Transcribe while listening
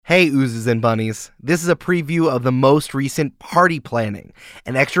Hey, oozes and bunnies. This is a preview of the most recent Party Planning,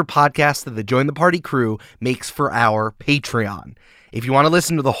 an extra podcast that the Join the Party crew makes for our Patreon. If you want to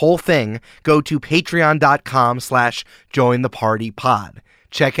listen to the whole thing, go to patreon.com/jointhepartypod.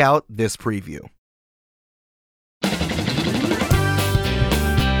 Check out this preview.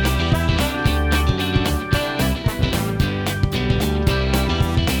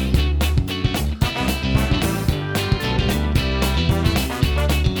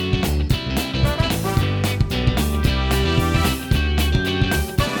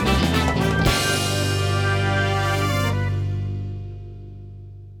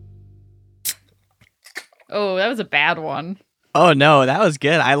 Oh, that was a bad one. Oh, no, that was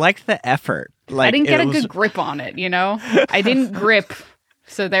good. I liked the effort. I didn't get a good grip on it, you know? I didn't grip,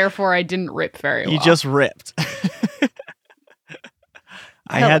 so therefore I didn't rip very well. You just ripped.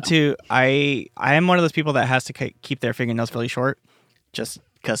 I am one of those people that has to keep their fingernails really short, just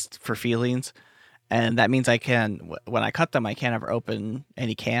because for feelings. And that means when I cut them, I can't ever open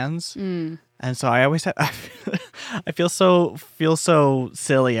any cans. And so I always I feel so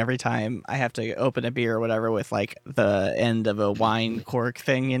silly every time I have to open a beer or whatever with like the end of a wine cork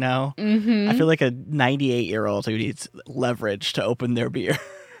thing, you know? Mm-hmm. I feel like a 98-year-old who needs leverage to open their beer.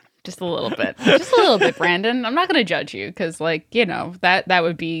 Just a little bit. Just a little bit, Brandon. I'm not going to judge you because, like, you know, that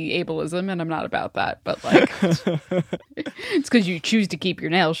would be ableism, and I'm not about that. But, like, it's because you choose to keep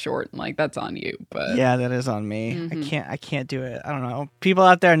your nails short, and, like, that's on you. But yeah, that is on me. Mm-hmm. I can't do it. I don't know. People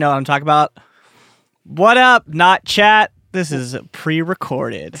out there know what I'm talking about. What up, not chat? This is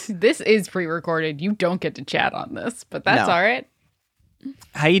pre-recorded. This is pre-recorded. You don't get to chat on this, but that's all right.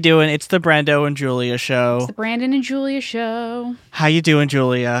 How you doing? It's the Brando and Julia show. It's the Brandon and Julia show. How you doing,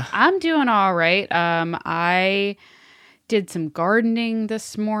 Julia? I'm doing all right. I did some gardening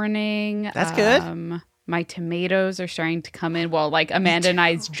this morning. That's good. My tomatoes are starting to come in. Well, like Amanda and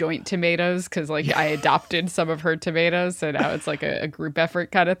I's joint tomatoes, because like I adopted some of her tomatoes, so now it's like a group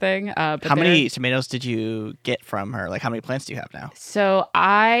effort kind of thing. But how many tomatoes did you get from her? Like, how many plants do you have now? So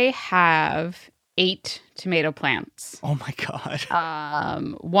I have 8 tomato plants. Oh my god.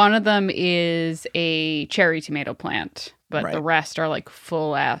 One of them is a cherry tomato plant, but the rest are like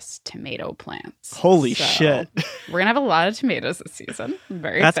full ass tomato plants. Holy shit. We're gonna have a lot of tomatoes this season. I'm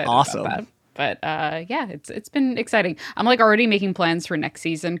very That's excited awesome. about that. But yeah, it's been exciting. I'm like already making plans for next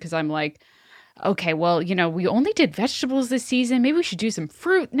season because I'm like, okay, well, you know, we only did vegetables this season. Maybe we should do some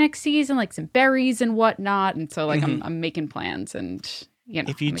fruit next season, like some berries and whatnot. And so like I'm making plans, and you know,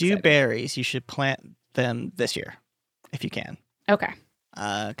 if you do berries, you should plant them this year if you can. Okay.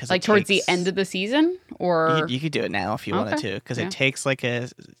 Because like towards the end of the season, or you could do it now if you wanted to, because it takes like a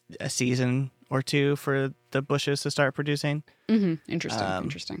season or two for the bushes to start producing.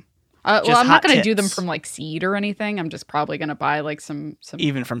 Interesting. Well, I'm not going to do them from like seed or anything. I'm just probably going to buy like some.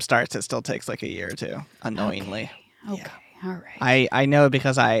 Even from starts, it still takes like a year or two, annoyingly. Okay. Yeah. All right. I know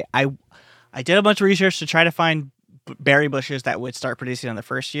because I did a bunch of research to try to find berry bushes that would start producing on the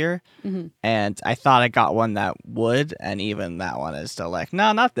first year. And I thought I got one that would, and even that one is still like,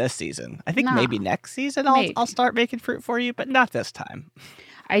 no, not this season. I think maybe next season I'll start making fruit for you, but not this time.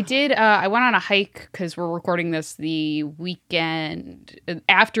 I did. I went on a hike because we're recording this the weekend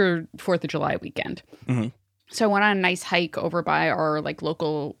after 4th of July weekend. So I went on a nice hike over by our like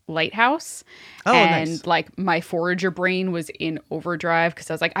local lighthouse. And nice. Like my forager brain was in overdrive because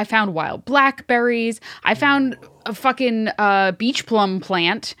I was like, I found wild blackberries. I found a fucking beach plum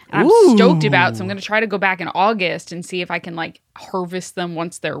plant, and I'm stoked about. So I'm gonna try to go back in August and see if I can like harvest them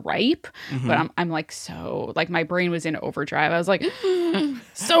once they're ripe. But I'm like, so like my brain was in overdrive. I was like,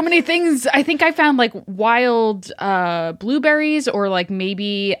 so many things. I think I found like wild blueberries, or like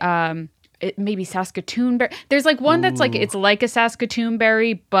maybe maybe Saskatoon berry. There's like one that's like, it's like a Saskatoon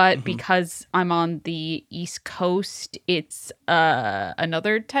berry, but because I'm on the East Coast, it's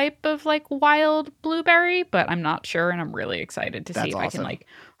another type of like wild blueberry, but I'm not sure, and I'm really excited to see if I can like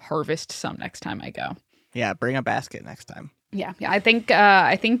harvest some next time I go. Yeah, bring a basket next time. Yeah. I think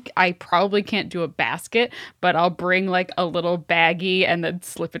I probably can't do a basket, but I'll bring like a little baggie and then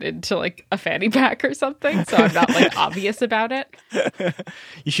slip it into like a fanny pack or something, so I'm not like obvious about it.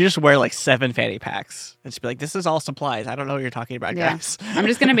 You should just wear like 7 fanny packs and just be like, this is all supplies. I don't know what you're talking about, guys. I'm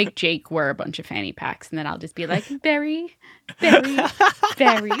just gonna make Jake wear a bunch of fanny packs, and then I'll just be like, berry, berry,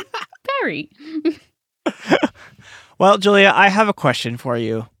 berry, berry. Well, Julia, I have a question for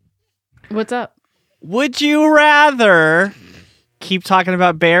you. What's up? Would you rather keep talking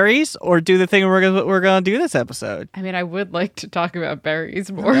about berries or do the thing we're gonna do this episode? I mean, I would like to talk about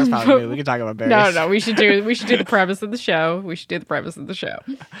berries more. That's probably we can talk about berries. No, we should do the premise of the show. We should do the premise of the show.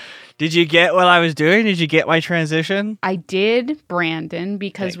 Did you get what I was doing? Did you get my transition? I did, Brandon,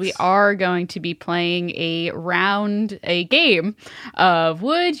 because we Thanks. are going to be playing a game of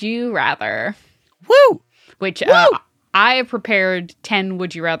Would You Rather, Woo! which Woo! I have prepared 10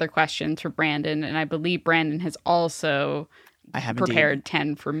 Would You Rather questions for Brandon, and I believe Brandon has also I have prepared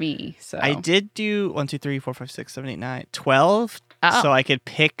 10 for me. So I did do 1, 2, 3, 4, 5, 6, 7, 8, 9, 12. Oh. So I could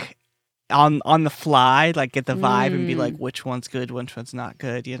pick on the fly, like get the vibe and be like, which one's good, which one's not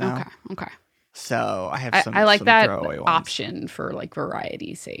good, you know? Okay. So I have some I like some that throwaway ones. option for like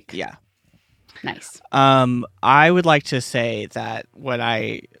variety's sake. Yeah. Nice. I would like to say that when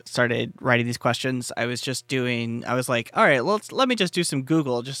I started writing these questions, I was like, all right, let me just do some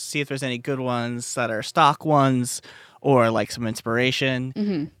Google, just see if there's any good ones that are stock ones or like some inspiration.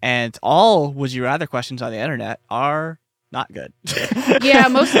 Mm-hmm. And all Would You Rather questions on the internet are not good. Yeah,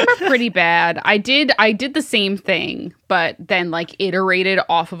 most of them are pretty bad. I did the same thing, but then like iterated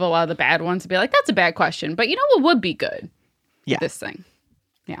off of a lot of the bad ones to be like, that's a bad question, but you know what would be good? Yeah. This thing.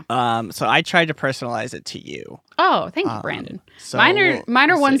 So I tried to personalize it to you. Oh, thank you, Brandon. So mine are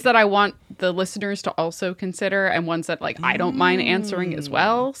we'll ones see. that I want the listeners to also consider, and ones that like I don't mind answering as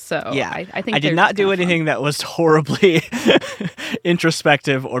well. So Yeah, I think I did they're not just do kinda fun. anything that was horribly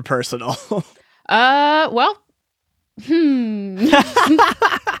introspective or personal. Well, we'll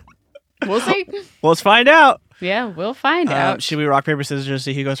see. Let's find out. Yeah, we'll find out. Should we rock, paper, scissors to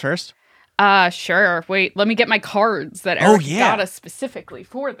see who goes first? Sure. Wait, let me get my cards that Oh, Eric yeah. got us specifically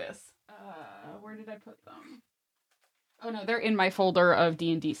for this. Where did I put them? Oh no, they're in my folder of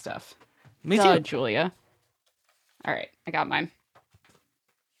D&D stuff. Me Duh, too. Julia. All right, I got mine.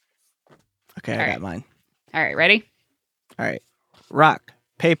 Okay, All I right. got mine. All right, ready? All right. Rock,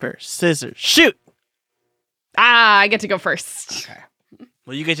 paper, scissors, shoot. I get to go first. Okay.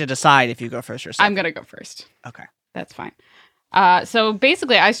 Well, you get to decide if you go first or second. I'm gonna go first. Okay. That's fine. So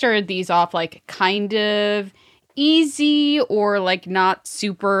basically, I started these off like kind of easy or like not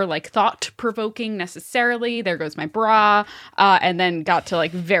super like thought provoking necessarily. There goes my bra, and then got to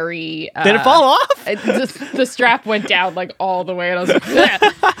like very. Did it fall off? The strap went down like all the way, and I was like,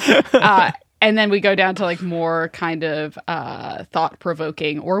 "Ugh." And then we go down to like more kind of thought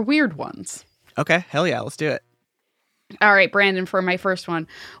provoking or weird ones. Okay. Hell yeah. Let's do it. All right, Brandon, for my first one.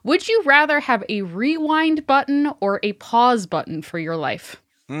 Would you rather have a rewind button or a pause button for your life?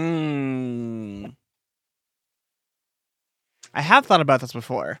 I have thought about this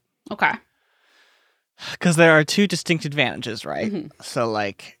before Okay. because there are two distinct advantages, right? Mhm. So,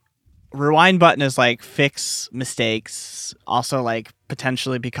 like, rewind button is like fix mistakes, also like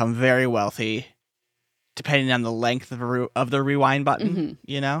potentially become very wealthy, depending on the length of the rewind button. Mhm.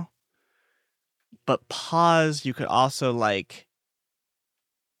 You know. But pause, you could also like.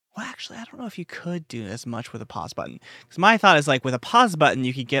 Well, actually, I don't know if you could do as much with a pause button. Because my thought is like with a pause button,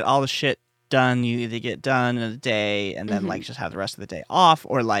 you could get all the shit done you either get done in a day and then like just have the rest of the day off,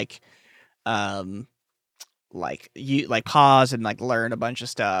 or like you like pause and like learn a bunch of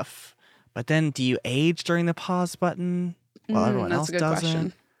stuff. But then do you age during the pause button while everyone that's else a good doesn't?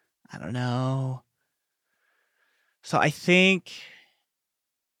 question. I don't know. So I think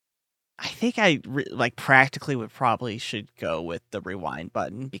like practically would probably should go with the rewind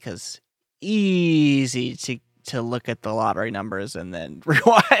button because easy to look at the lottery numbers and then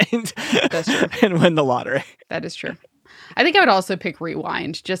rewind. That's true. And win the lottery. That is true. I think I would also pick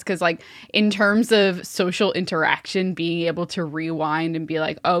rewind just because, like, in terms of social interaction, being able to rewind and be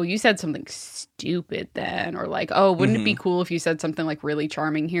like, oh, you said something stupid then. Or like, oh, wouldn't it be cool if you said something like really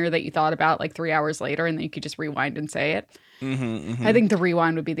charming here that you thought about like 3 hours later and then you could just rewind and say it? I think the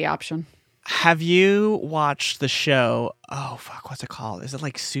rewind would be the option. Have you watched the show? Oh fuck, what's it called? Is it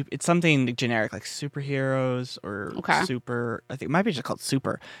like it's something generic like superheroes or super? I think it might be just called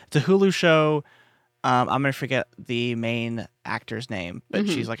Super. It's a Hulu show. I'm gonna forget the main actor's name, but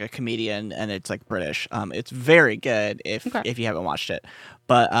she's like a comedian and it's like British. It's very good if you haven't watched it.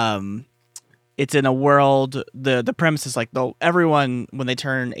 But it's in a world. The premise is like everyone when they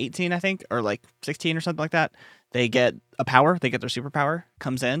turn 18, I think, or like 16 or something like that, they get a power. They get their superpower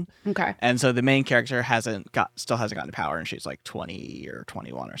comes in. Okay. And so the main character still hasn't gotten power, and she's like 20 or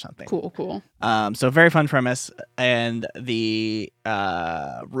 21 or something. Cool. So very fun premise, and the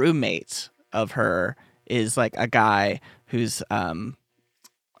roommate of her is like a guy who's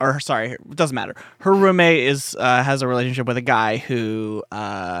or sorry, it doesn't matter. Her roommate is has a relationship with a guy who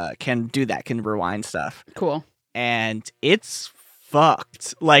can rewind stuff. Cool. And it's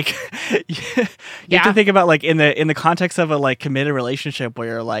fucked. Like you have to think about like in the context of a like committed relationship where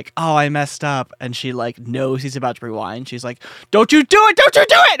you're like, oh, I messed up, and she like knows he's about to rewind. She's like, don't you do it, don't you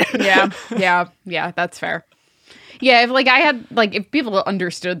do it. Yeah, that's fair. Yeah, if people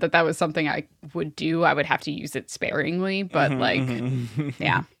understood that was something I would do, I would have to use it sparingly, but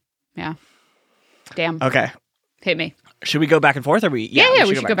yeah. Damn. Okay. Hit me. Should we go back and forth, or we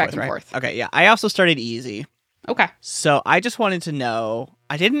should go back and forth. Okay, yeah. I also started easy. Okay. So I just wanted to know,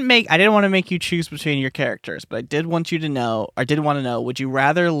 I didn't want to make you choose between your characters, but I did want to know, would you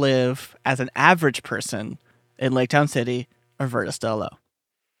rather live as an average person in Lake Town City or Vertistello?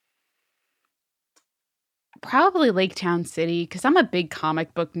 Probably Lake Town City, because I'm a big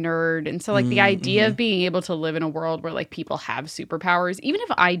comic book nerd. And so, like, the idea of being able to live in a world where, like, people have superpowers, even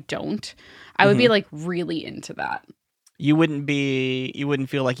if I don't, I would be, like, really into that. You wouldn't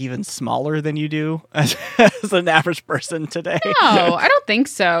feel like even smaller than you do as an average person today? No, I don't think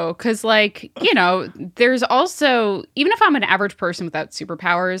so. Because, like, you know, there's also, even if I'm an average person without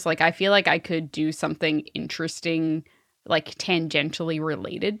superpowers, like, I feel like I could do something interesting, like, tangentially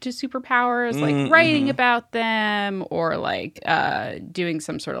related to superpowers, like writing about them, or like doing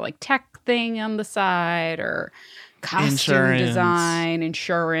some sort of like tech thing on the side, or costume design,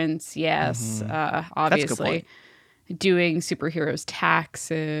 insurance. Yes, obviously. Doing superheroes'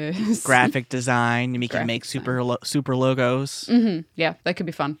 taxes, graphic design. You can make super logos. Yeah, that could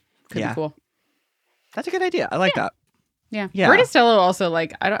be fun. Could be cool. That's a good idea. I like that. Yeah. Vertistello also,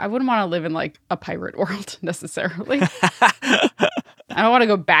 like, I wouldn't want to live in like a pirate world necessarily. I don't want to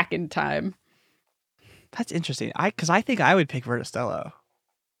go back in time. That's interesting. Because I think I would pick Vertistello.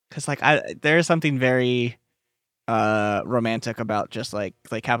 Because like there's something very romantic about just like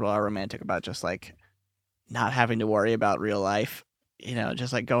capital R romantic about just like not having to worry about real life, you know,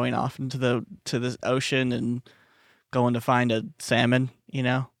 just like going off into the ocean and going to find a salmon, you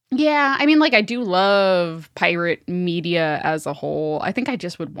know? Yeah, I mean, like, I do love pirate media as a whole. I think I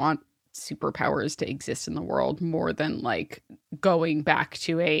just would want superpowers to exist in the world more than, like, going back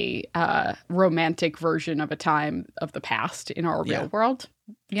to a romantic version of a time of the past in our real world,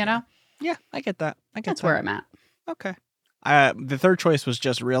 you know? Yeah, I get that. That's where I'm at. Okay. The third choice was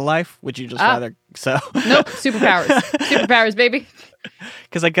just real life. Would you just rather so? Nope, superpowers. Superpowers, baby.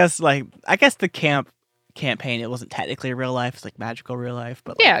 Because I guess the campaign, it wasn't technically real life. It's like magical real life,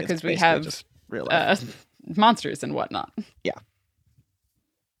 but like, yeah, because we have just real life. Monsters and whatnot.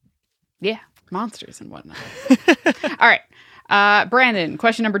 Yeah, monsters and whatnot. All right, Brandon,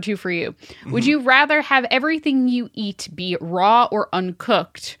 question number 2 for you. Would you rather have everything you eat be raw or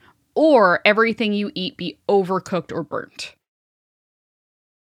uncooked, or everything you eat be overcooked or burnt?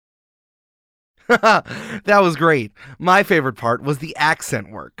 That was great. My favorite part was the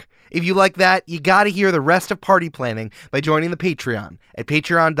accent work. If you like that, you got to hear the rest of party planning by joining the Patreon at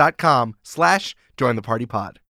patreon.com/jointhepartypod.